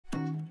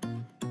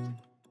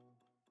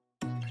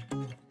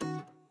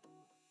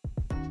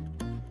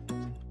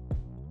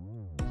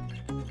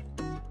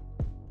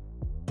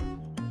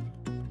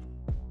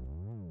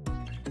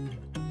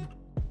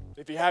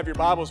you have your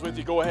Bibles with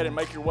you, go ahead and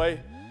make your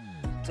way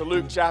to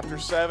Luke chapter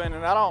 7.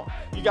 And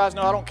you guys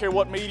know I don't care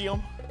what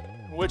medium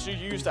which you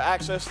use to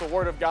access the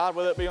Word of God,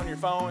 whether it be on your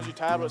phones, your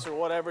tablets, or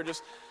whatever.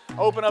 Just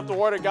open up the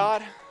Word of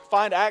God,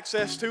 find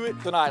access to it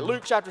tonight.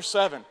 Luke chapter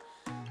 7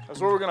 is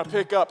where we're going to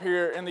pick up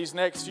here in these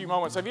next few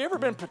moments. Have you ever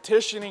been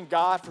petitioning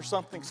God for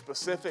something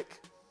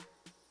specific?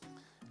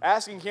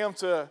 Asking Him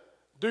to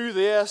do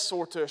this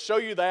or to show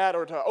you that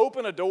or to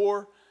open a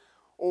door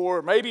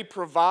or maybe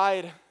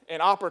provide an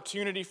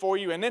opportunity for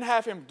you and then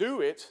have Him do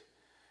it,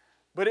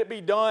 but it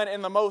be done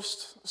in the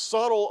most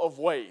subtle of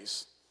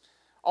ways.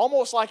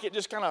 Almost like it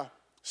just kind of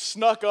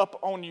snuck up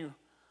on you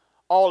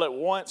all at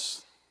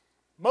once.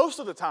 Most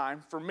of the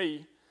time, for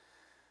me,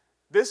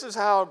 this is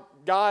how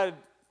God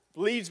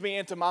leads me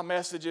into my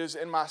messages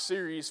in my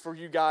series for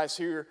you guys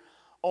here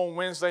on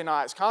Wednesday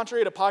nights.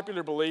 Contrary to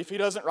popular belief, He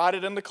doesn't write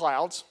it in the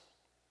clouds.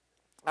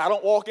 I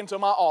don't walk into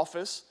my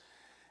office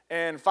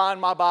and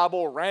find my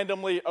Bible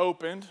randomly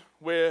opened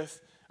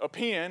with a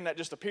pen that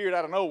just appeared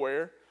out of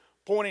nowhere,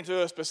 pointing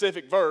to a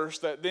specific verse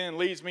that then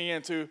leads me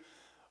into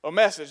a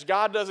message.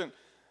 God doesn't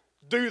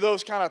do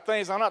those kind of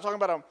things. I'm not talking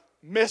about a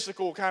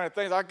mystical kind of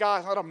things. Our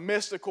God's not a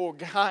mystical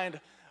kind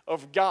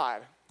of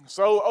God.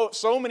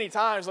 So many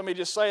times, let me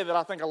just say that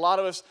I think a lot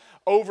of us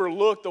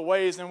overlook the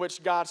ways in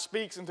which God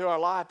speaks into our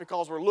life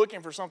because we're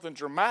looking for something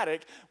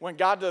dramatic when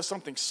God does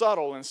something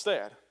subtle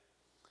instead.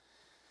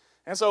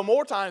 And so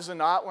more times than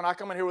not, when I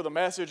come in here with a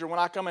message or when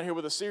I come in here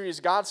with a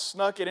series, God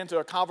snuck it into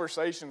a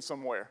conversation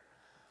somewhere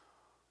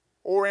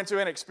or into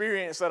an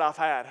experience that I've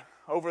had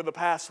over the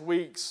past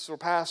weeks or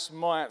past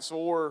months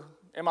or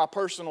in my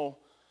personal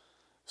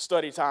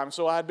study time.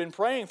 So I had been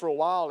praying for a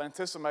while,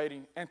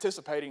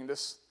 anticipating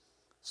this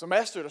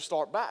semester to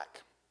start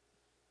back,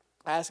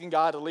 asking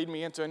God to lead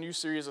me into a new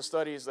series of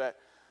studies that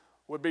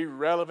would be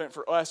relevant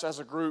for us as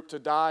a group to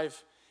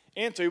dive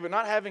into, but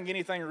not having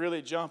anything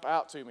really jump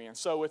out to me. And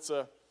so it's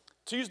a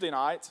Tuesday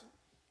night,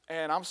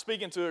 and I'm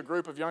speaking to a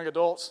group of young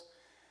adults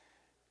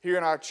here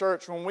in our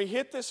church. When we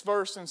hit this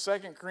verse in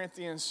 2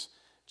 Corinthians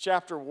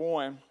chapter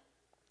 1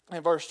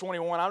 and verse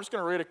 21, I'm just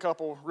going to read a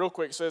couple real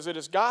quick. It says, "It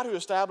is God who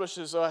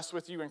establishes us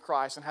with you in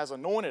Christ and has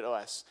anointed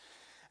us,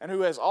 and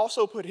who has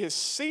also put His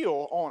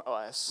seal on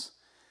us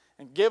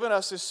and given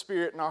us His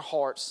Spirit in our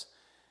hearts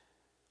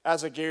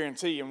as a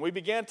guarantee." And we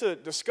began to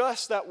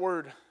discuss that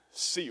word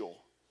seal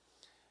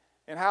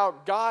and how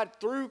God,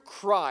 through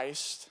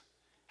Christ,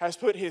 has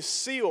put His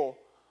seal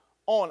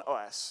on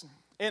us.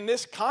 In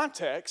this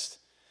context,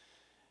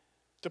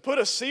 to put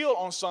a seal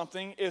on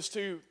something is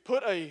to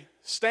put a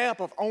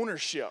stamp of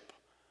ownership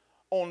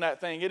on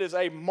that thing. It is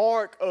a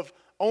mark of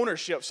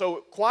ownership. So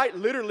it quite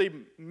literally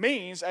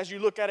means, as you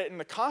look at it in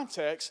the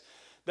context,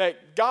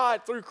 that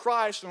God, through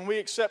Christ, when we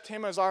accept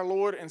Him as our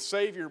Lord and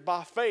Savior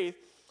by faith,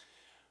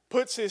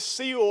 puts His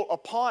seal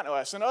upon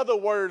us. In other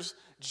words,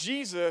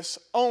 Jesus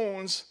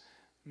owns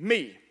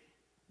me.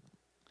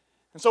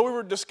 And so we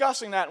were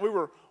discussing that, and we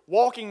were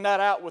walking that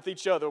out with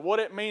each other, what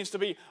it means to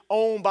be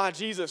owned by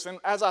Jesus. And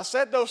as I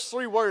said those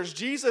three words,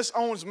 Jesus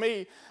owns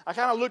me, I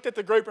kind of looked at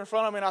the group in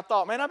front of me and I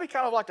thought, man, that'd be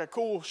kind of like a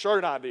cool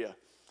shirt idea.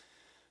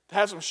 To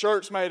have some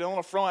shirts made on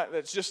the front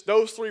that's just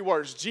those three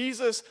words,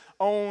 Jesus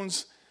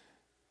owns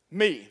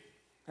me.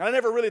 And I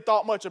never really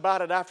thought much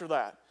about it after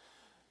that.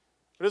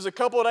 But as a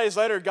couple of days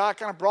later, God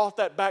kind of brought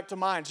that back to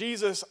mind.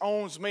 Jesus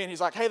owns me. And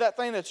He's like, hey, that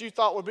thing that you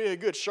thought would be a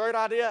good shirt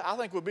idea, I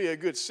think would be a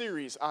good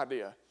series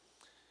idea.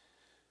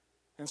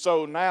 And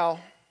so now,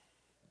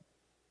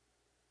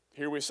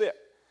 here we sit.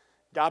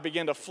 God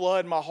began to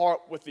flood my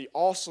heart with the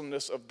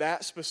awesomeness of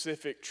that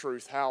specific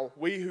truth, how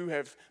we who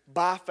have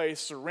by faith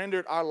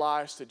surrendered our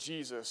lives to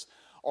Jesus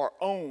are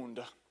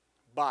owned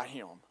by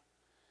Him.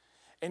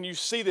 And you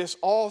see this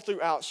all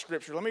throughout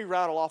Scripture. Let me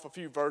rattle off a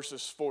few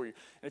verses for you.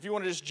 And if you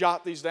want to just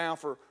jot these down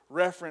for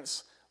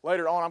reference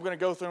later on, I'm going to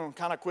go through them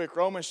kind of quick.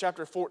 Romans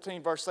chapter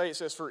 14, verse 8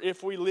 says, "For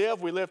if we live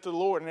to the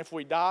Lord, and if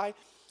we die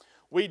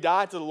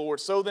to the Lord.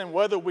 So then,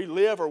 whether we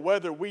live or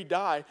whether we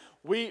die,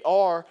 we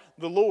are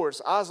the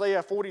Lord's."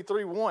 Isaiah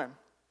 43:1.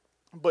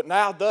 "But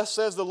now thus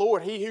says the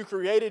Lord, He who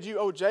created you,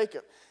 O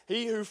Jacob,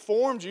 He who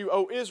formed you,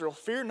 O Israel,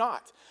 fear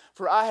not,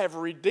 for I have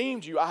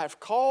redeemed you. I have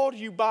called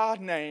you by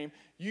name.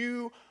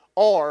 You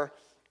are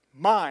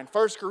mine."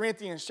 1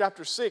 Corinthians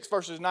chapter 6,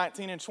 verses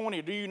 19 and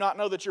 20. "Do you not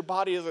know that your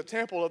body is a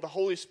temple of the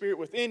Holy Spirit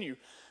within you,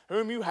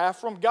 whom you have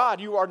from God?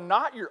 You are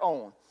not your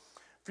own,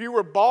 for you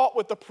were bought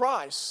with a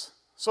price.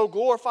 So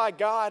glorify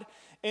God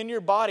in your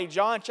body."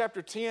 John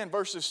chapter 10,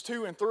 verses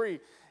 2 and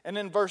 3. And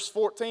then verse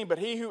 14, "But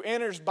he who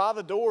enters by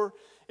the door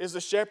is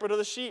the shepherd of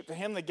the sheep. To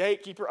him the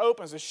gatekeeper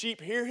opens. The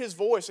sheep hear his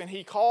voice, and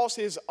he calls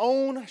his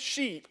own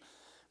sheep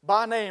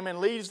by name and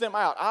leads them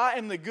out. I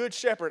am the good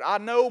shepherd. I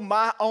know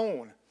my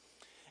own,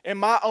 and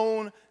my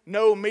own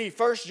know me."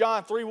 1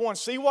 John 3:1.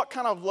 "See what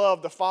kind of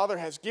love the Father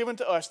has given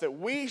to us, that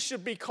we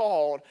should be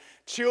called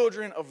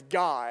children of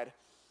God.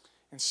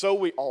 And so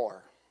we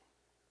are."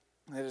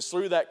 And it is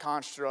through that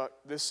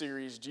construct, this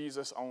series,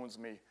 Jesus Owns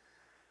Me,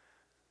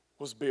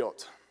 was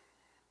built.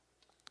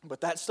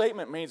 But that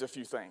statement means a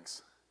few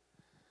things.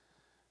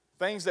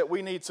 Things that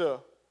we need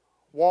to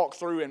walk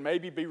through and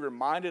maybe be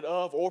reminded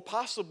of or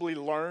possibly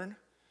learn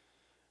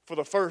for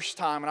the first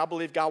time. And I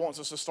believe God wants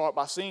us to start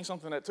by seeing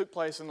something that took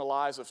place in the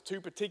lives of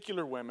two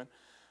particular women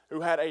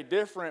who had a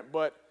different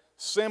but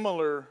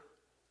similar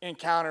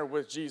encounter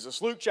with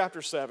Jesus. Luke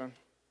chapter 7,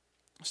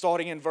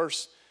 starting in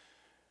verse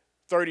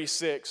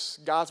 36,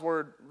 God's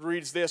word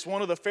reads this: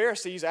 One of the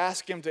Pharisees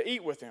asked him to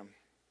eat with him.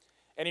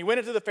 And he went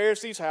into the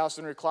Pharisee's house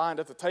and reclined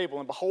at the table.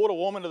 And behold, a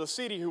woman of the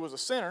city who was a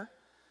sinner,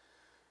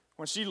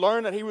 when she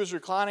learned that he was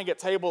reclining at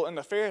table in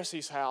the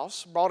Pharisee's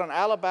house, brought an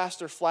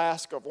alabaster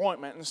flask of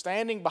ointment, and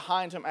standing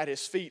behind him at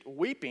his feet,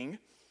 weeping,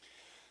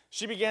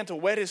 she began to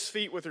wet his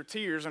feet with her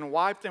tears and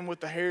wiped them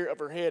with the hair of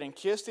her head and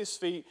kissed his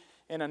feet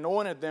and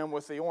anointed them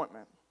with the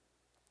ointment.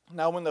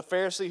 Now when the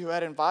Pharisee who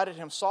had invited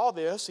him saw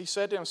this, he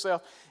said to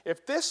himself,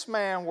 if this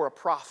man were a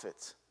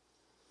prophet,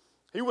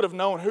 he would have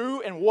known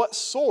who and what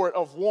sort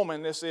of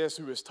woman this is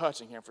who is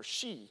touching him, for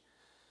she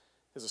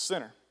is a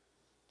sinner.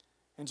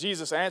 And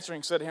Jesus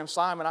answering said to him,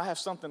 Simon, I have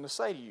something to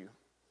say to you.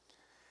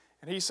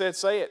 And he said,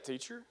 say it,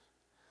 teacher.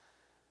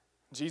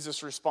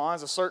 Jesus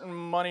responds, a certain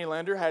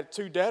moneylender had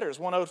two debtors.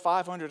 One owed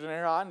 500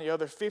 denarii and the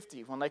other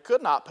 50. When they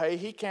could not pay,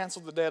 he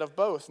canceled the debt of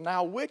both.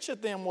 Now which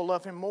of them will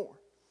love him more?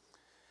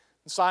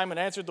 And Simon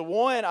answered, the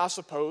one, I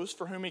suppose,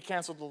 for whom he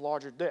canceled the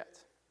larger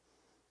debt.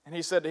 And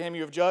he said to him,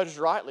 you have judged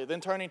rightly.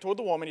 Then turning toward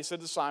the woman, he said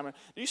to Simon,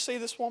 do you see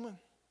this woman?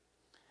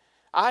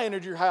 I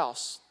entered your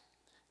house.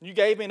 You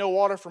gave me no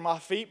water for my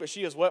feet, but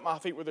she has wet my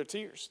feet with her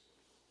tears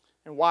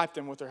and wiped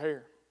them with her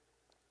hair.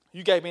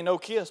 You gave me no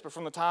kiss, but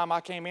from the time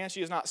I came in,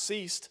 she has not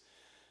ceased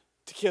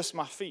to kiss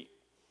my feet.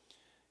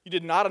 You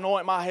did not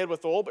anoint my head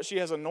with oil, but she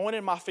has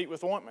anointed my feet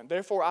with ointment.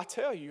 Therefore I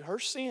tell you, her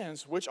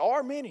sins, which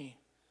are many,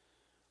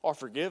 are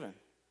forgiven.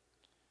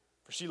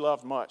 For she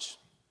loved much.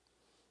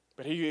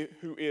 But he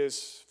who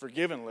is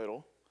forgiven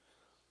little,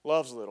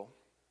 loves little.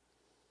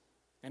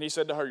 And he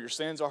said to her, your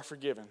sins are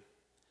forgiven.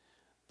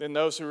 Then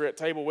those who were at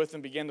table with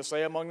him began to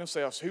say among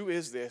themselves, who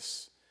is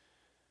this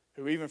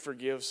who even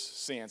forgives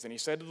sins? And he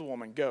said to the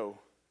woman, go,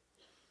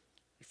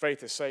 your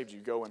faith has saved you,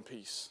 go in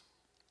peace.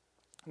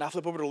 Now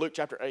flip over to Luke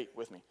chapter 8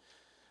 with me.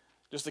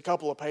 Just a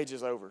couple of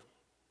pages over.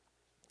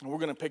 And we're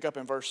going to pick up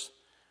in verse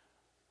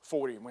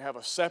 40. And we have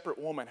a separate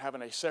woman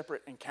having a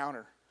separate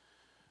encounter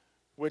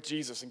with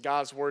Jesus. And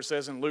God's word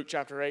says in Luke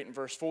chapter 8 and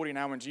verse 40,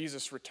 now when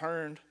Jesus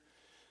returned,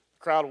 the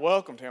crowd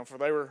welcomed him, for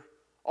they were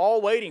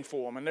all waiting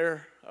for him. And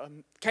there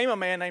came a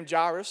man named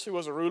Jairus, who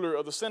was a ruler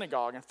of the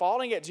synagogue. And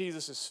falling at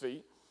Jesus'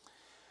 feet,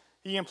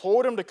 he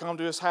implored him to come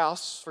to his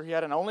house, for he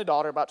had an only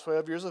daughter about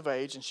 12 years of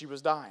age, and she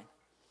was dying.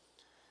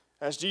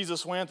 As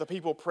Jesus went, the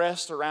people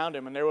pressed around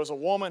him, and there was a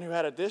woman who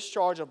had a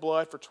discharge of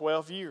blood for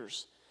 12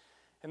 years.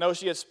 And though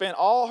she had spent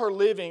all her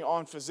living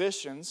on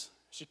physicians,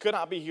 she could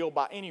not be healed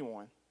by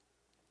anyone.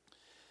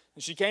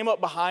 And she came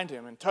up behind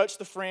him and touched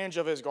the fringe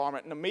of his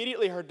garment, and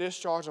immediately her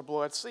discharge of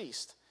blood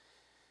ceased.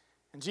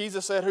 And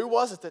Jesus said, who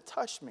was it that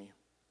touched me?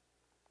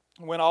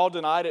 And when all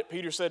denied it,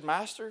 Peter said,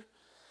 Master,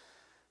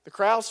 the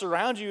crowd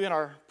surround you and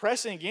are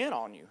pressing in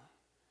on you.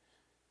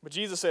 But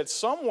Jesus said,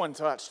 someone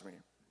touched me,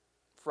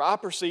 for I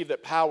perceive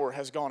that power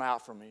has gone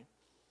out from me.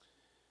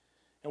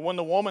 And when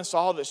the woman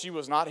saw that she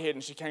was not hidden,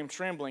 she came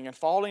trembling and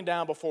falling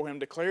down before him,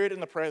 declared in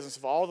the presence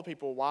of all the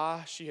people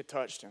why she had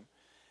touched him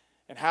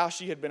and how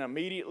she had been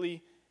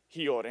immediately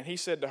healed. And he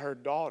said to her,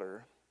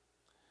 daughter,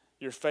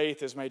 your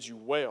faith has made you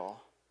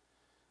well.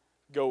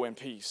 Go in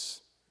peace.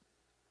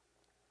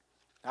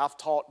 I've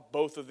taught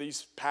both of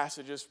these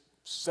passages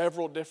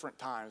several different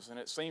times, and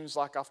it seems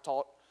like I've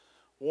taught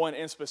one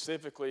in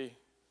specifically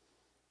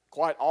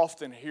quite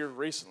often here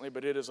recently,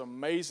 but it is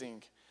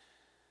amazing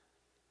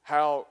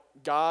how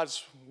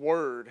God's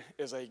word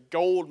is a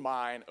gold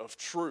mine of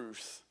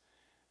truth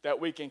that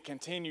we can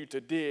continue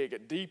to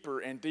dig deeper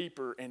and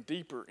deeper and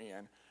deeper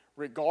in,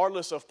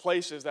 regardless of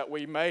places that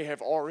we may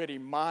have already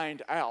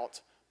mined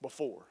out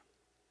before.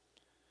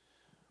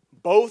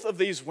 Both of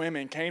these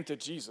women came to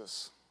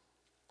Jesus,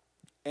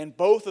 and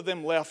both of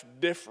them left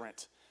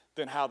different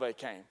than how they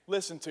came.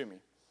 Listen to me.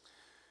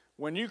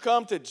 When you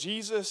come to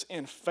Jesus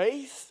in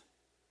faith,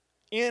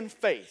 you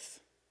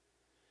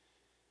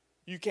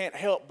can't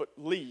help but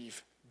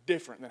leave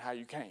different than how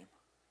you came.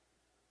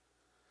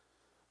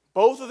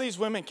 Both of these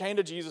women came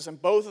to Jesus,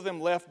 and both of them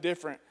left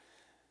different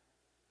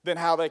than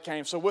how they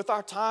came. So with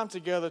our time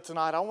together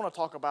tonight, I want to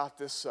talk about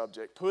this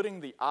subject, putting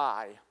the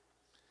I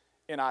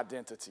in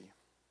identity.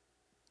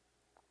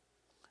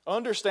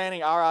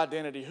 Understanding our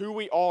identity, who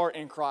we are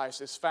in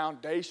Christ, is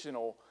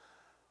foundational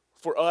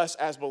for us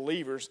as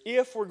believers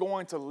if we're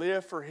going to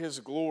live for His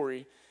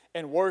glory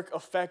and work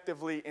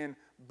effectively in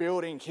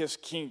building His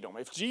kingdom.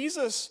 If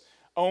Jesus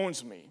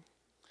owns me,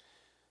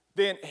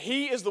 then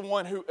He is the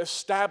one who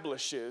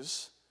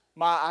establishes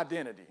my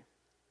identity.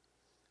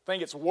 I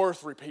think it's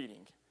worth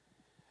repeating.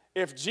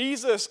 If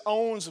Jesus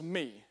owns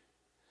me,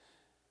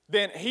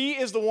 then He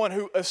is the one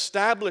who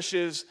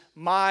establishes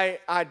my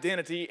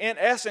identity. In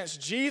essence,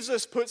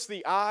 Jesus puts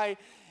the I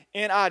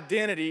in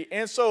identity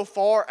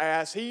insofar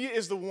as He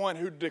is the one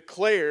who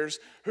declares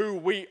who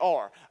we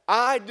are.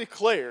 I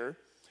declare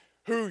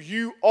who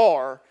you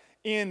are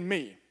in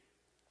me.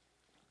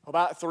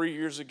 About 3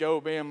 years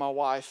ago, me and my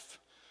wife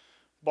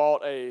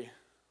bought a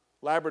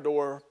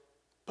Labrador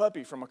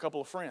puppy from a couple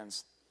of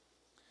friends.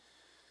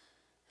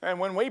 And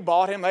when we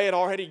bought him, they had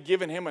already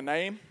given him a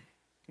name,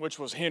 which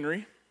was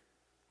Henry,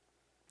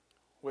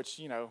 which,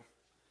 I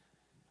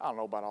don't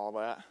know about all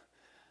that.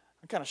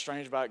 I'm kind of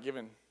strange about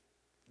giving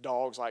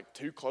dogs like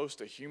too close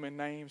to human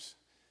names.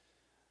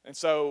 And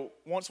so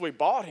once we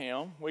bought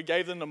him, we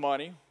gave them the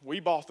money,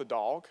 we bought the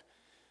dog.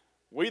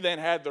 We then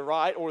had the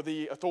right or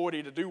the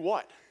authority to do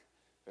what?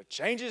 To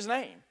change his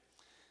name.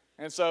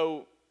 And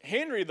so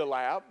Henry the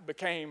Lab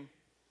became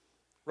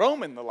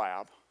Roman the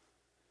Lab.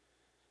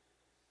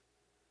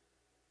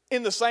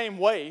 In the same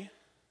way,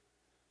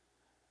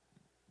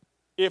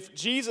 if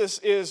Jesus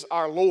is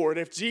our Lord,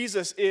 if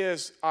Jesus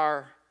is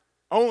our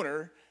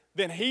owner,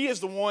 then he is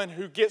the one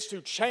who gets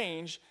to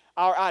change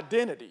our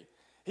identity.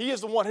 He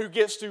is the one who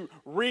gets to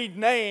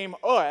rename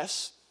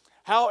us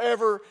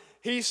however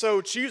he so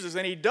chooses.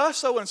 And he does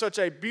so in such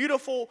a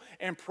beautiful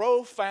and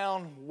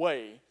profound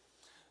way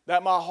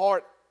that my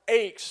heart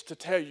aches to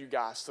tell you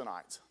guys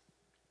tonight.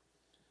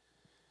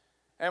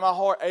 And my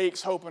heart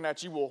aches hoping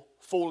that you will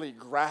fully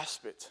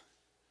grasp it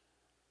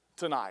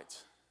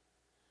tonight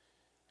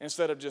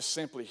instead of just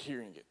simply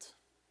hearing it.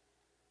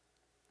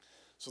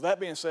 So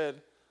that being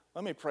said,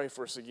 let me pray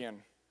for us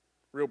again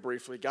real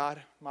briefly. God,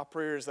 my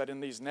prayer is that in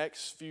these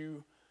next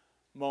few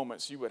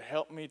moments you would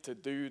help me to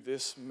do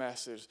this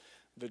message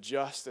the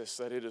justice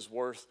that it is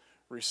worth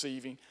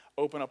receiving.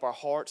 Open up our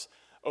hearts,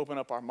 open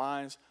up our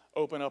minds,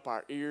 open up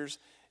our ears,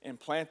 and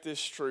plant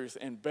this truth,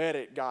 embed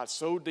it, God,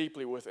 so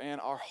deeply within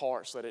our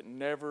hearts that it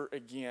never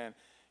again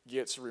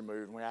gets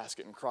removed. And we ask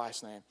it in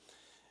Christ's name.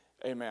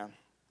 Amen.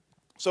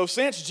 So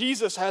since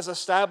Jesus has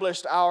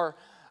established our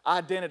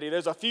identity,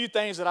 there's a few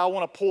things that I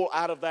want to pull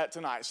out of that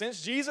tonight.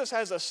 Since Jesus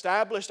has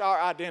established our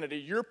identity,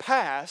 your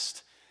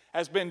past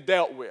has been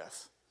dealt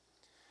with.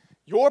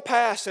 Your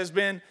past has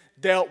been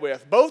dealt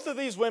with. Both of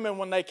these women,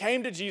 when they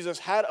came to Jesus,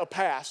 had a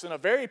past, and a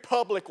very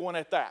public one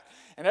at that.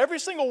 And every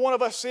single one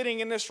of us sitting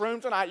in this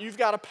room tonight, you've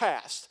got a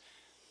past.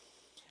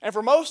 And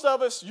for most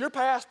of us, your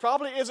past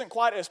probably isn't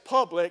quite as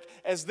public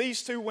as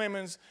these two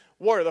women's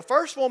were. The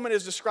first woman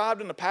is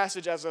described in the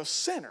passage as a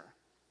sinner.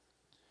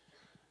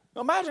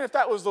 Now imagine if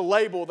that was the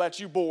label that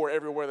you bore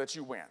everywhere that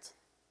you went.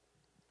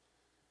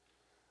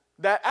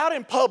 That out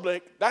in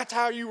public, that's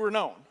how you were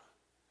known.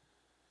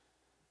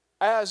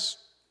 As,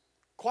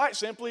 quite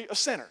simply, a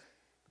sinner.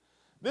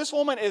 This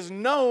woman is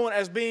known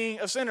as being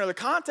a sinner. The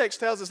context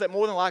tells us that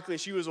more than likely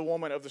she was a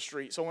woman of the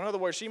street. So in other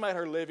words, she made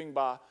her living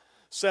by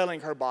selling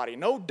her body.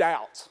 No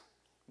doubt,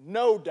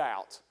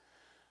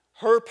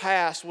 her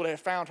past would have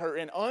found her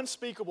in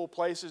unspeakable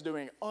places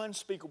doing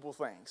unspeakable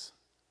things.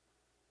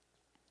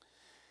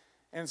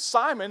 And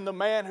Simon, the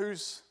man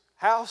whose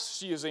house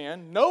she is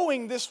in,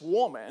 knowing this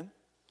woman,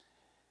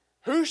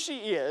 who she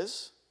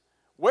is,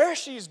 where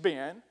she's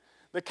been,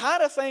 the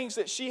kind of things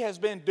that she has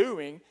been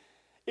doing,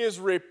 is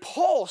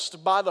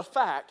repulsed by the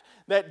fact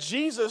that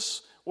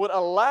Jesus would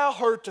allow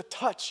her to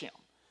touch him.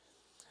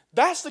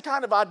 That's the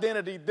kind of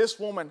identity this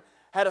woman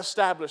had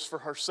established for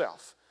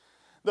herself.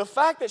 The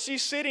fact that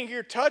she's sitting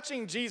here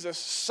touching Jesus,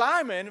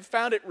 Simon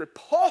found it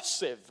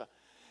repulsive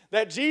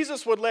that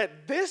Jesus would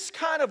let this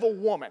kind of a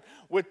woman,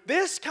 with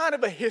this kind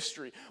of a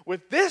history,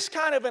 with this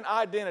kind of an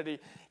identity,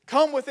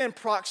 come within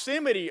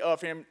proximity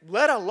of him,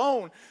 let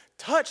alone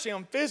touch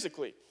him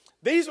physically.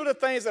 These were the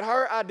things that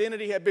her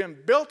identity had been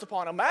built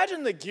upon.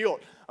 Imagine the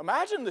guilt.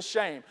 Imagine the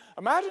shame.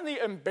 Imagine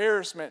the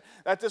embarrassment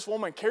that this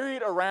woman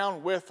carried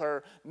around with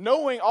her,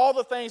 knowing all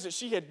the things that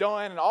she had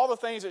done and all the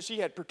things that she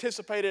had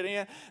participated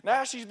in.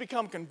 Now she's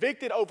become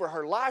convicted over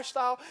her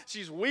lifestyle.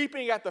 She's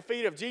weeping at the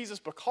feet of Jesus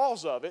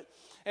because of it.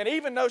 And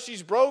even though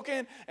she's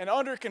broken and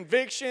under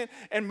conviction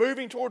and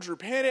moving towards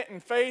repentance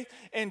and faith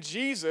in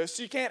Jesus,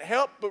 she can't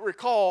help but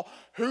recall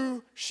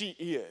who she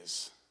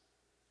is.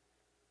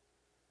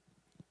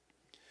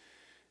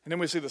 And then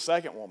we see the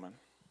second woman,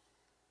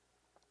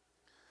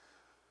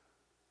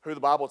 who the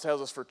Bible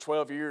tells us for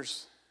 12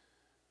 years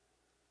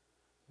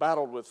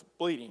battled with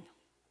bleeding.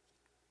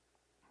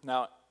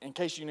 Now, in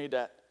case you need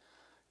that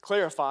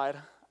clarified,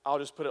 I'll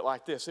just put it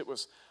like this. It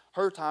was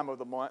her time of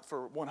the month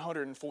for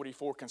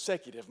 144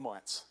 consecutive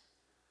months.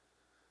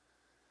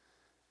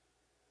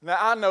 Now,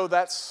 I know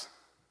that's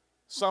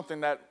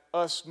something that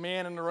us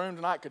men in the room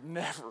tonight could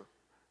never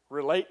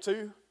relate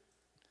to.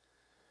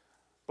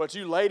 But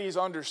you ladies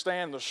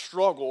understand the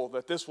struggle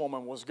that this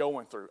woman was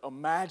going through.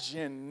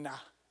 Imagine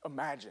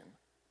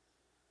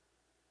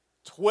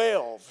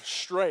 12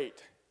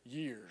 straight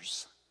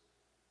years.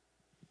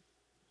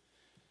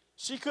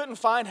 She couldn't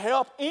find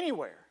help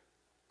anywhere.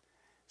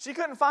 She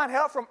couldn't find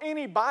help from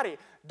anybody.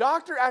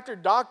 Doctor after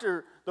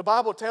doctor, the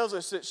Bible tells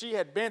us that she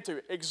had been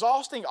to,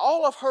 exhausting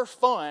all of her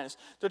funds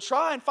to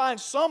try and find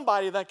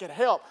somebody that could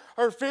help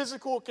her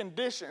physical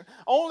condition,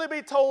 only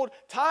be told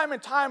time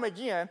and time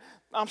again,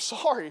 I'm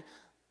sorry,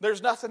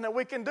 there's nothing that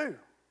we can do.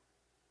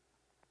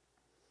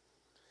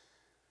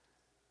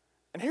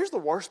 And here's the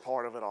worst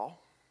part of it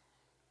all.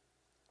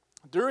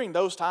 During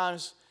those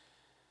times,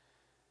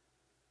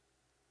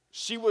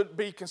 she would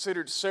be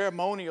considered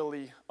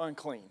ceremonially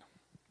unclean,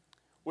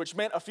 which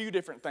meant a few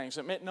different things.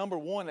 It meant, number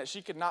one, that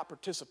she could not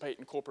participate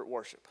in corporate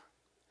worship.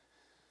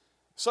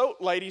 So,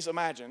 ladies,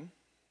 imagine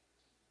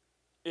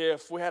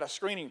if we had a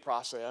screening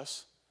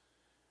process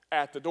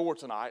at the door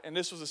tonight, and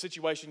this was a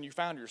situation you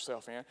found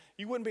yourself in,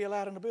 you wouldn't be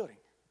allowed in the building.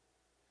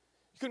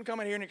 You couldn't come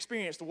in here and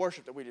experience the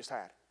worship that we just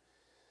had.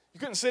 You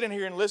couldn't sit in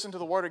here and listen to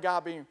the Word of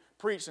God being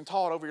preached and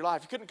taught over your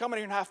life. You couldn't come in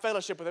here and have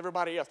fellowship with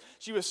everybody else.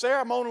 She was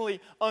ceremonially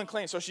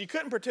unclean, so she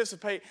couldn't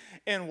participate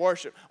in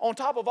worship. On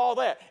top of all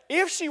that,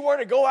 if she were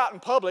to go out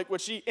in public,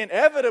 which she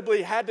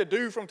inevitably had to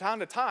do from time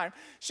to time,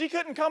 she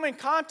couldn't come in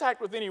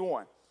contact with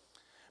anyone.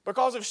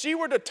 Because if she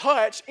were to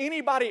touch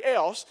anybody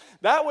else,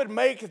 that would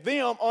make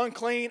them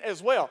unclean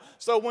as well.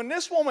 So when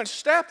this woman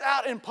stepped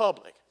out in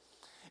public,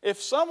 if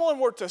someone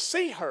were to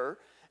see her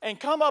and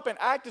come up and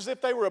act as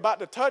if they were about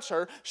to touch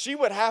her, she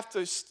would have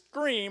to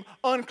scream,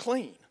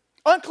 unclean.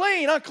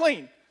 Unclean,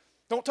 unclean.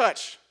 Don't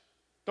touch.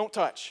 Don't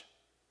touch.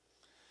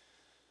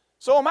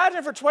 So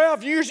imagine for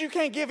 12 years you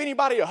can't give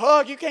anybody a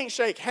hug. You can't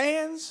shake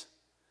hands.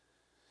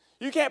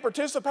 You can't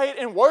participate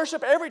in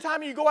worship. Every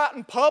time you go out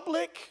in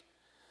public,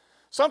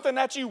 something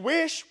that you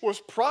wish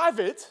was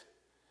private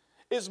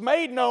is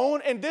made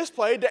known and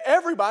displayed to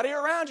everybody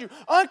around you.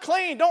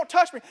 Unclean, don't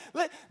touch me.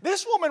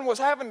 This woman was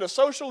having to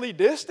socially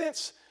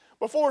distance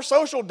before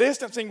social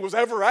distancing was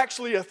ever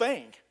actually a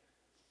thing.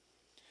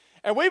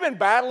 And we've been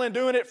battling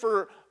doing it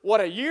for,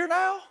 a year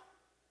now?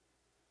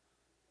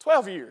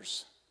 12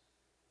 years.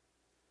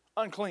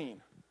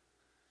 Unclean.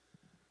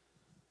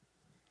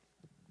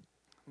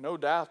 No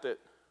doubt that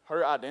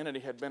her identity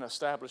had been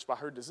established by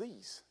her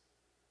disease.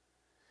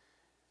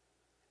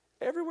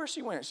 Everywhere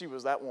she went, she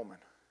was that woman.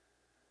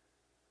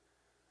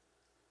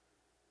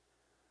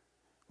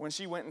 When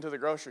she went into the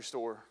grocery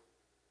store,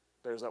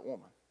 there's that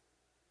woman.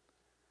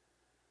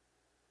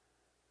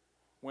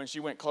 When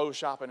she went clothes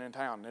shopping in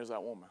town, there's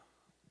that woman.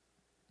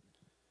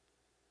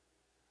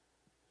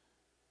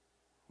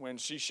 When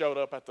she showed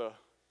up at the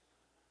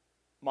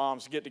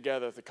mom's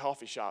get-together at the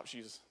coffee shop,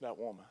 she's that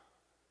woman.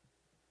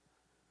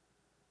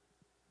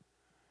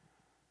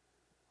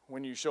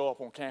 When you show up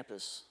on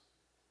campus,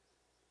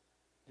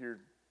 you're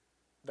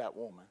that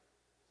woman.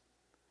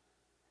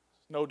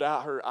 No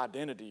doubt her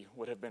identity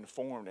would have been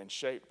formed and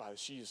shaped by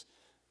she's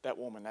that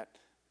woman, that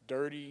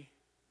dirty,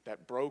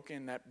 that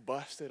broken, that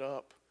busted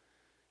up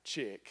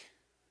chick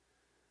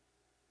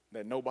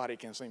that nobody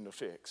can seem to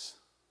fix.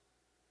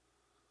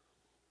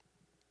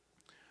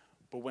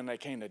 But when they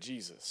came to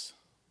Jesus,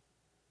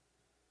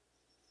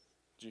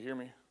 did you hear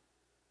me?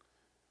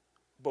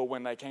 But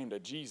when they came to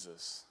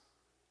Jesus,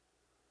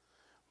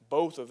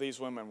 both of these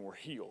women were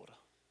healed,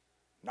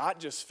 not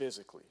just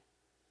physically,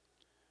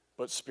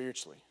 but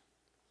spiritually.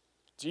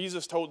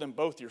 Jesus told them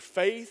both, your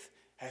faith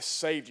has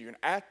saved you. And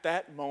at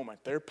that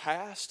moment, their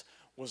past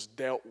was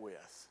dealt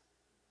with.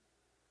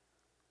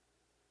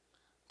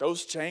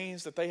 Those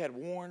chains that they had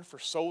worn for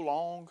so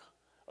long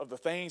of the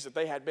things that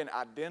they had been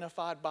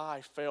identified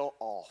by fell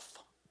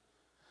off.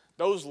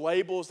 Those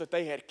labels that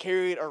they had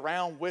carried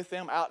around with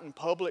them out in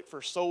public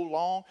for so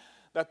long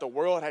that the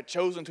world had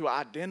chosen to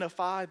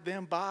identify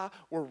them by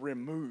were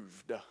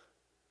removed.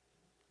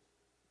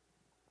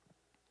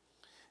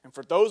 And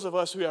for those of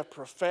us who have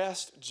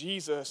professed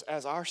Jesus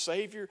as our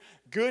Savior,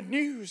 good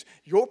news,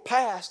 your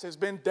past has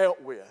been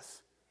dealt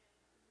with.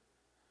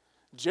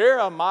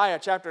 Jeremiah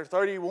chapter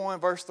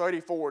 31, verse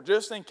 34,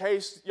 just in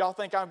case y'all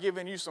think I'm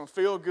giving you some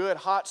feel-good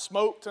hot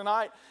smoke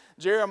tonight,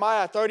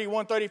 Jeremiah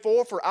 31,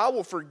 34, for I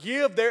will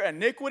forgive their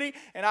iniquity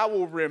and I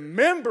will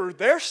remember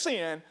their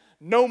sin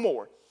no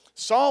more.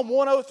 Psalm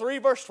 103,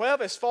 verse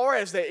 12, as far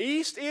as the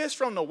east is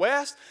from the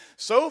west,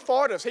 so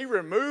far does He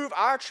remove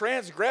our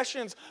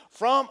transgressions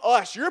from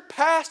us. Your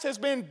past has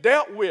been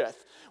dealt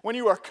with. When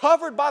you are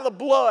covered by the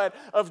blood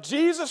of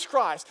Jesus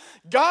Christ,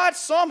 God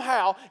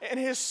somehow, in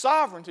His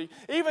sovereignty,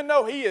 even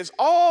though He is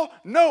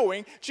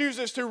all-knowing,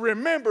 chooses to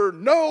remember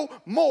no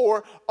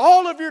more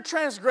all of your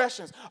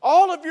transgressions,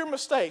 all of your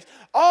mistakes,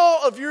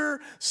 all of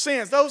your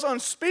sins, those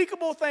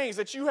unspeakable things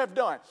that you have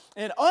done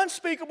in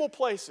unspeakable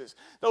places.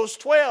 Those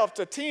 12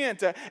 to 10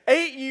 to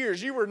 8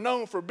 years you were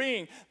known for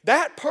being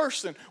that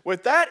person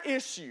with that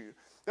issue.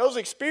 Those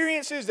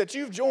experiences that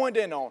you've joined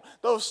in on,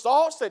 those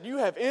thoughts that you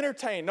have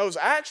entertained, those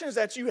actions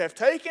that you have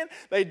taken,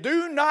 they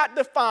do not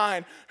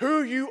define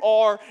who you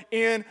are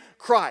in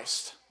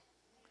Christ.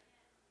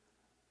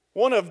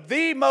 One of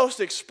the most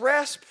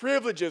expressed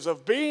privileges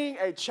of being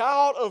a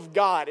child of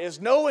God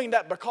is knowing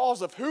that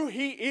because of who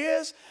He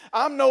is,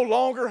 I'm no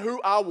longer who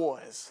I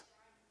was.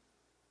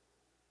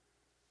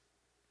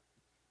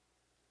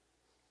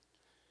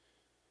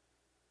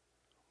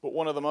 But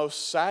one of the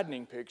most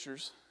saddening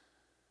pictures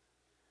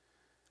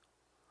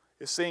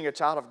is seeing a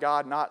child of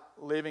God not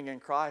living in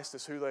Christ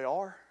as who they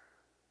are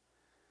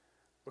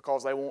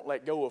because they won't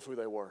let go of who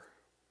they were.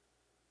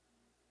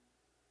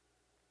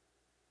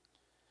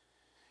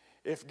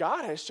 If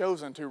God has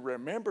chosen to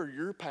remember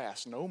your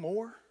past no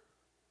more,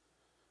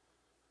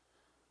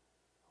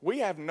 we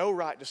have no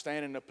right to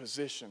stand in a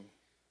position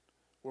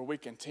where we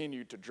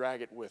continue to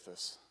drag it with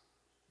us.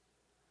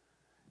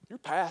 Your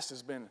past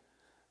has been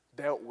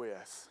dealt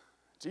with.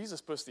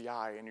 Jesus puts the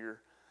I in your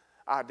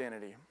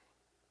identity.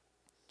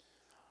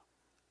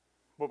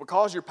 But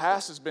because your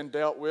past has been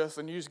dealt with,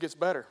 the news gets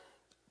better.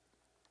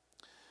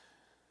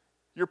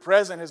 Your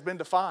present has been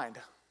defined.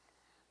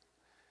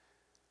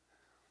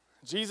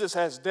 Jesus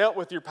has dealt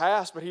with your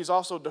past, but he's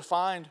also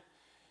defined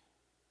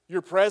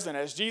your present.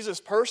 As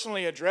Jesus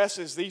personally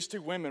addresses these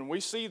two women, we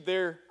see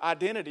their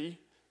identity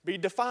be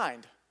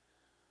defined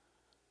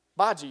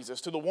by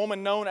Jesus. To the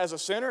woman known as a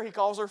sinner, he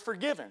calls her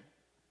forgiven.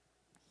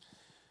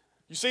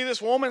 You see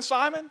this woman,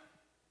 Simon?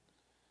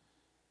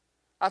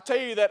 I tell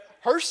you that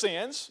her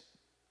sins,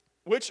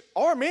 which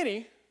are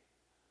many,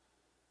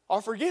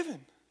 are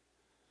forgiven.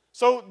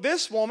 So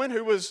this woman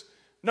who was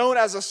known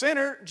as a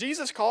sinner,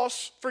 Jesus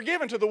calls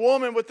forgiven. To the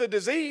woman with the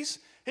disease,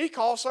 he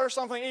calls her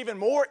something even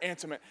more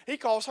intimate. He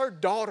calls her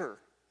daughter.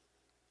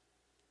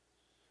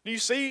 Do you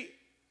see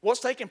what's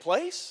taking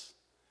place?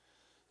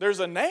 There's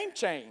a name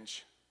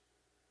change.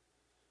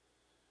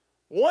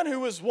 One who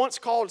was once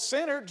called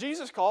sinner,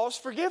 Jesus calls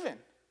forgiven.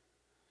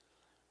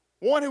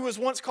 One who was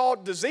once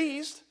called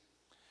diseased,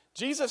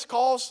 Jesus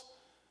calls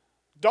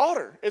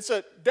daughter. It's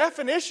a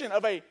definition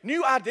of a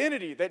new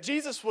identity that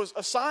Jesus was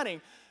assigning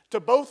to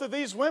both of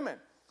these women.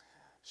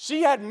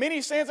 She had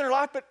many sins in her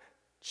life, but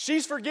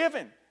she's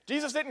forgiven.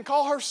 Jesus didn't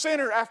call her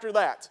sinner after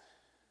that.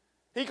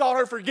 He called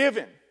her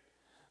forgiven.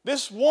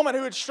 This woman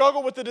who had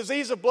struggled with the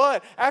disease of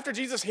blood, after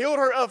Jesus healed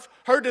her of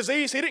her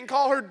disease, he didn't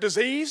call her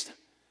diseased.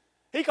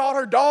 He called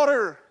her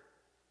daughter.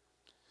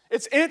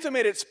 It's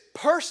intimate, it's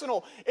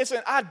personal, it's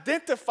an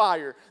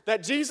identifier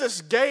that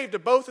Jesus gave to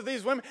both of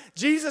these women.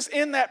 Jesus,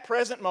 in that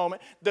present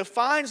moment,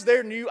 defines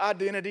their new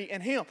identity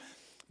in him.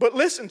 But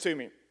listen to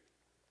me.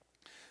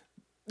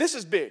 This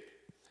is big.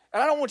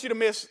 And I don't want you to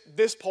miss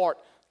this part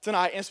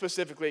tonight in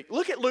specifically.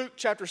 Look at Luke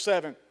chapter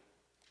 7,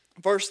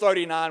 verse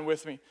 39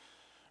 with me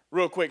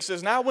real quick. It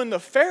says, now when the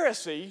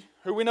Pharisee,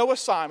 who we know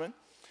was Simon,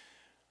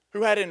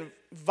 who had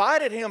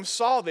invited him,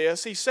 saw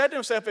this, he said to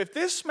himself, if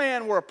this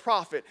man were a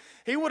prophet,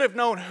 he would have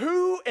known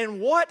who and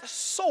what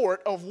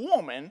sort of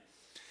woman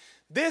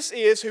this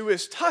is who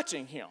is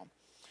touching him.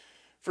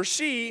 For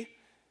she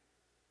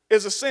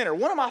is a sinner.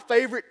 One of my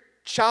favorite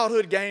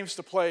childhood games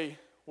to play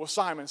was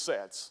Simon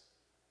Says.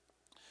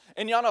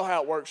 And y'all know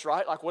how it works,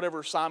 right? Like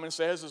whatever Simon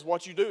says is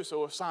what you do.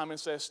 So if Simon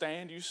says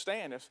stand, you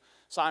stand. If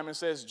Simon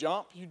says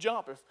jump, you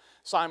jump. If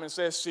Simon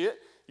says sit,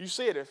 you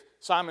sit. If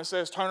Simon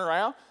says turn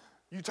around,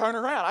 you turn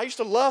around. I used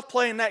to love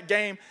playing that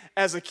game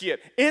as a kid.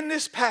 In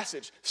this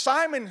passage,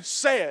 Simon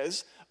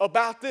says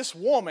about this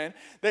woman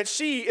that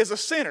she is a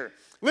sinner.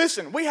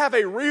 Listen, we have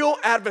a real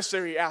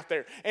adversary out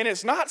there. And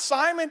it's not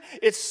Simon,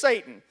 it's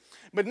Satan.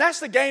 But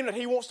that's the game that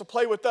he wants to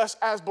play with us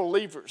as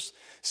believers.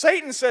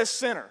 Satan says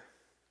sinner.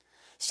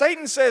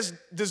 Satan says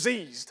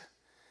diseased.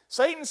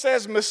 Satan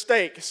says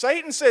mistake.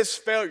 Satan says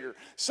failure.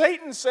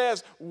 Satan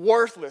says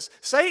worthless.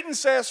 Satan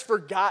says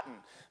forgotten.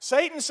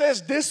 Satan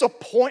says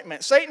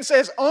disappointment. Satan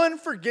says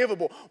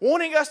unforgivable,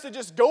 wanting us to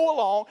just go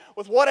along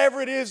with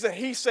whatever it is that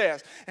he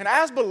says. And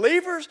as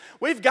believers,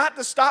 we've got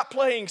to stop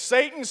playing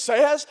Satan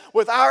says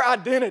with our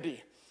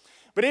identity.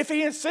 But if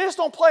he insists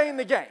on playing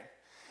the game,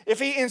 if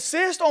he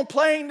insists on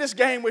playing this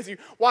game with you,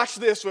 watch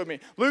this with me.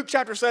 Luke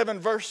chapter 7,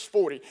 verse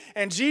 40.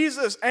 And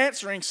Jesus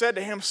answering said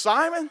to him,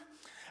 Simon,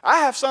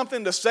 I have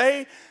something to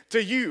say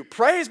to you.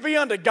 Praise be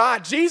unto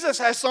God. Jesus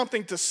has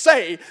something to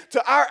say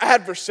to our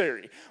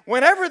adversary.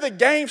 Whenever the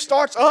game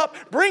starts up,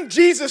 bring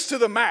Jesus to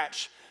the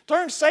match.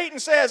 Turn Satan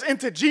says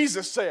into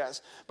Jesus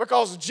says.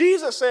 Because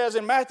Jesus says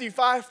in Matthew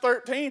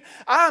 5:13,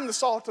 I am the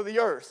salt of the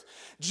earth.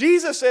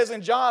 Jesus says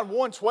in John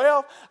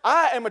 1:12,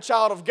 I am a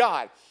child of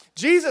God.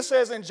 Jesus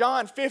says in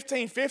John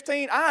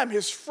 15:15, I am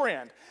his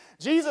friend.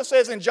 Jesus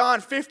says in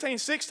John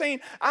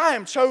 15:16, I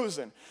am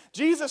chosen.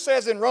 Jesus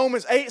says in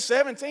Romans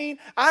 8:17,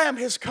 I am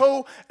his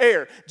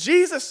co-heir.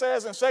 Jesus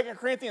says in 2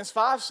 Corinthians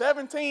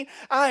 5:17,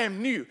 I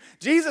am new.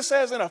 Jesus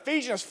says in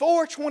Ephesians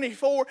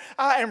 4:24,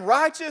 I am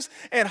righteous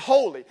and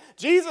holy.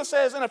 Jesus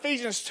says in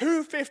Ephesians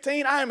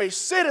 2:15, I am a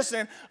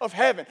citizen of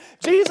heaven.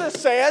 Jesus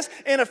says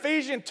in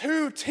Ephesians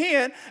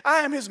 2:10, I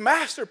am his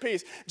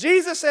masterpiece.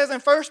 Jesus says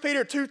in 1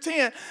 Peter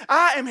 2:10,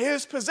 I am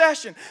his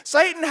possession.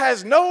 Satan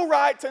has no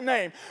right to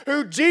name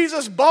who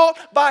Jesus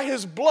bought by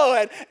his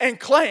blood and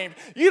claimed.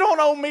 You don't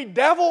own me,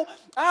 devil.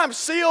 I'm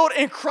sealed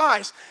in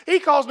Christ. He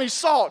calls me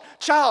salt,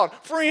 child,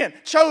 friend,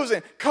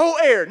 chosen,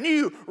 co-heir,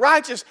 new,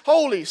 righteous,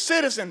 holy,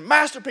 citizen,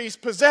 masterpiece,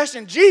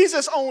 possession.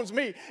 Jesus owns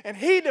me, and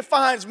he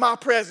defines my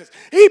presence.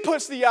 He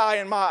puts the I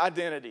in my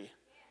identity.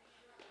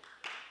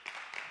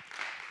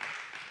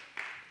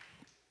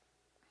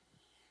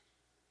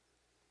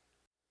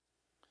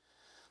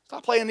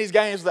 Stop playing these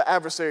games with the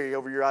adversary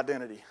over your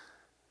identity.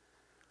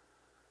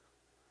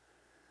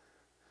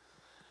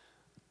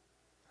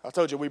 I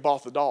told you we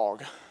bought the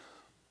dog.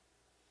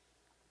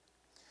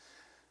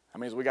 That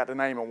means we got to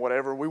name him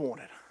whatever we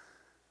wanted.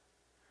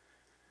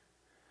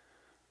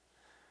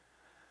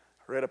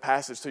 I read a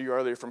passage to you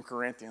earlier from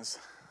Corinthians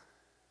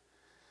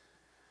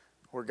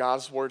where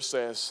God's word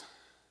says,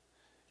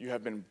 you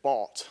have been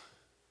bought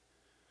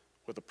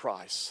with a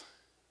price.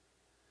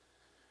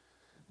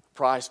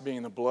 price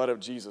being the blood of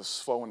Jesus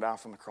flowing down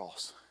from the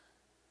cross.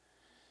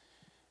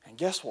 And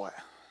guess what?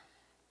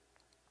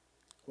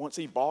 Once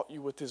he bought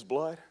you with his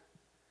blood,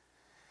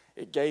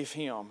 it gave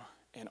him,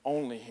 and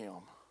only him,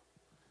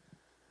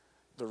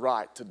 the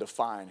right to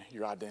define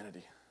your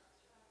identity.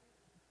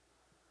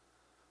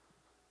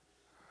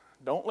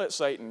 Don't let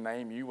Satan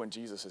name you when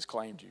Jesus has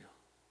claimed you.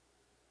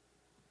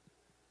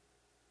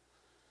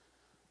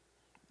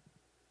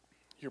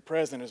 Your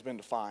present has been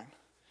defined.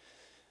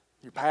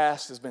 Your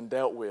past has been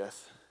dealt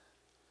with.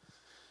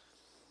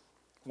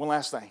 One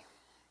last thing.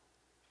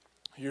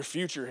 Your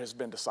future has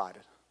been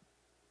decided.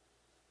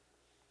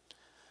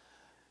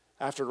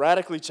 After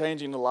radically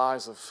changing the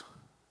lives of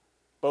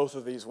both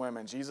of these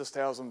women, Jesus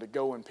tells them to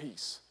go in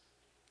peace.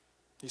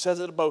 He says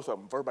it to both of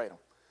them, verbatim.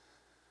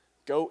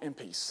 Go in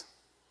peace.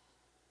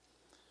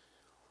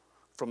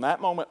 From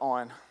that moment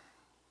on,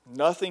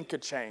 nothing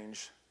could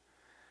change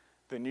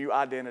the new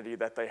identity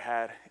that they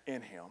had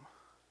in him.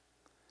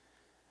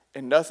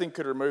 And nothing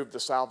could remove the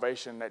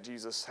salvation that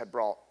Jesus had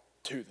brought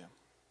to them.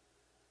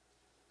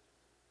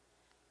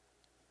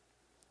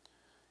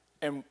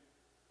 And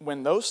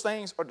when those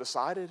things are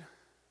decided,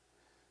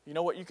 you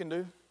know what you can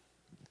do?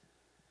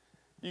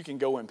 You can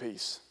go in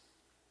peace.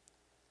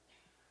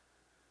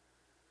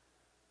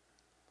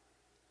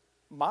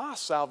 My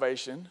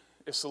salvation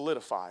is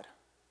solidified.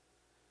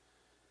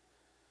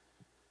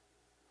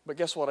 But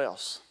guess what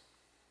else?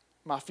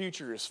 My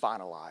future is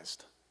finalized.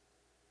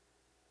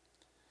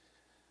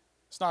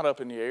 It's not up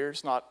in the air.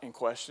 It's not in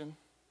question.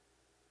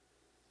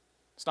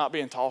 It's not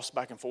being tossed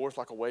back and forth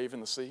like a wave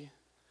in the sea.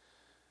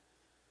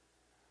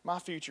 My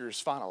future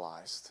is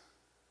finalized.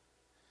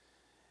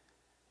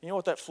 You know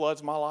what that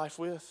floods my life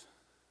with?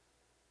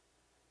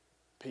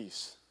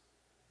 Peace.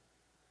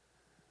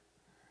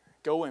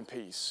 Go in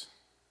peace.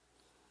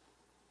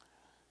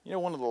 You know,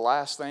 one of the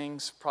last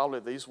things probably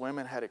these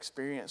women had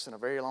experienced in a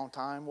very long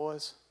time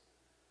was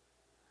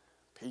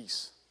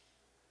peace.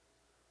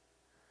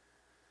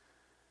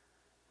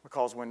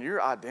 Because when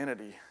your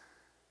identity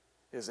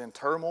is in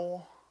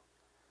turmoil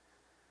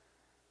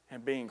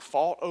and being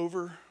fought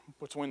over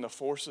between the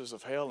forces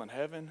of hell and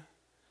heaven,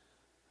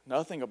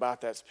 nothing about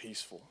that's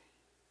peaceful.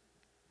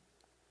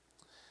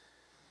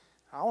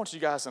 I want you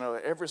guys to know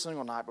that every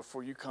single night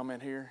before you come in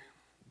here,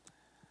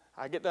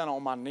 I get down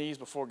on my knees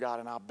before God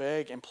and I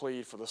beg and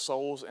plead for the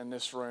souls in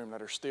this room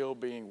that are still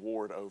being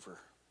warred over.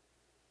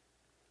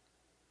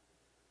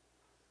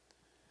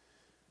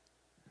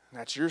 And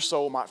that your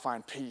soul might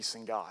find peace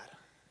in God.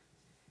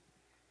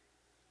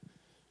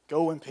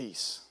 Go in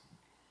peace.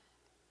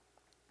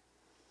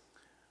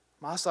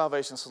 My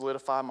salvation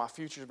solidified. My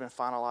future has been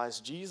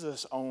finalized.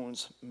 Jesus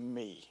owns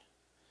me.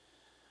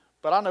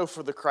 But I know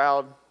for the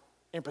crowd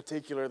in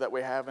particular that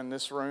we have in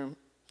this room,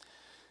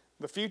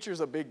 the future is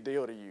a big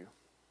deal to you.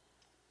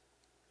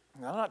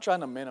 And I'm not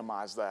trying to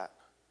minimize that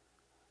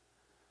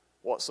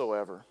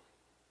whatsoever.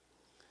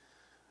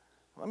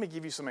 Let me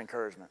give you some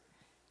encouragement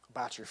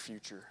about your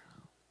future.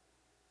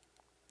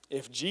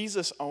 If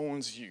Jesus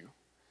owns you,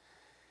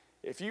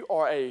 if you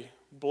are a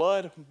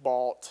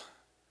blood-bought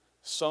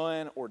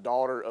son or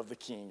daughter of the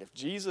King, if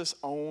Jesus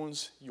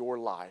owns your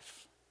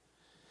life,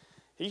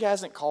 he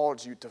hasn't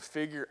called you to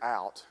figure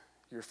out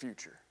your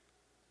future.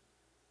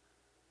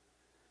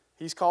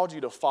 He's called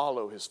you to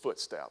follow his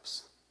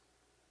footsteps.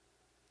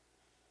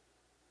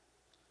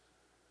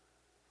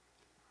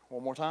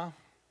 One more time.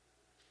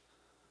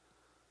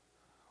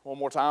 One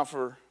more time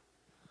for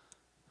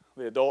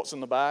the adults in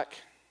the back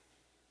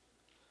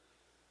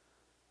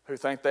who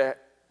think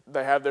that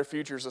they have their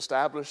futures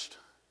established,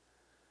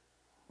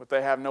 but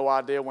they have no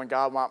idea when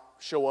God might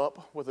show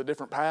up with a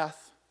different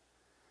path.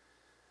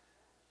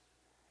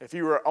 If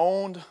you are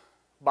owned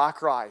by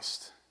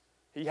Christ,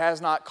 he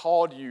has not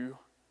called you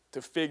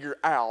to figure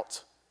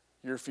out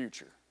your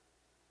future.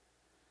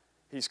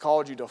 He's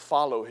called you to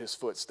follow his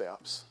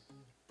footsteps.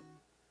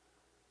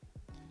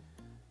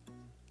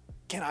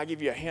 Can I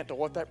give you a hint to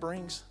what that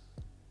brings?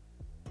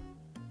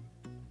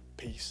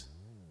 Peace.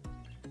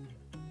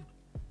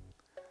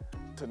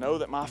 To know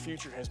that my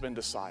future has been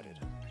decided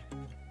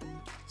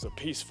is a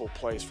peaceful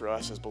place for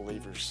us as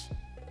believers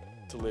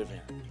to live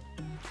in.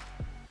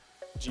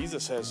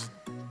 Jesus has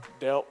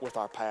dealt with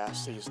our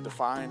past. He's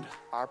defined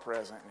our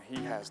present, and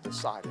he has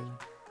decided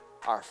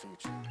our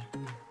future.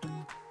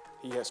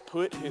 He has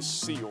put his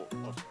seal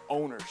of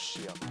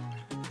ownership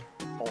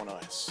on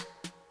us.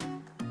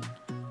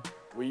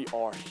 We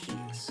are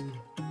his.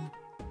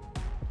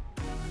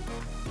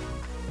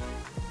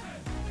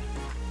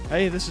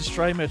 Hey, this is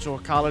Trey Mitchell,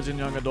 college and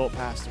young adult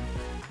pastor.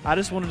 I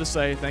just wanted to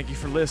say thank you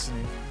for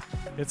listening.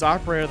 It's our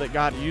prayer that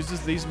God uses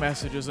these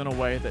messages in a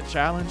way that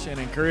challenge and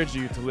encourage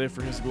you to live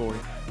for his glory.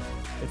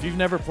 If you've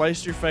never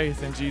placed your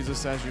faith in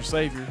Jesus as your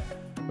Savior,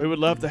 we would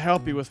love to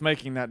help you with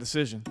making that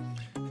decision.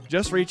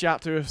 Just reach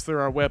out to us through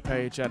our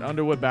webpage at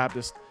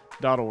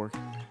underwoodbaptist.org.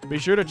 Be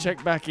sure to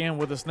check back in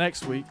with us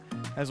next week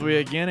as we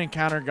again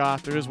encounter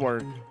God through his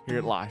word here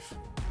at Life.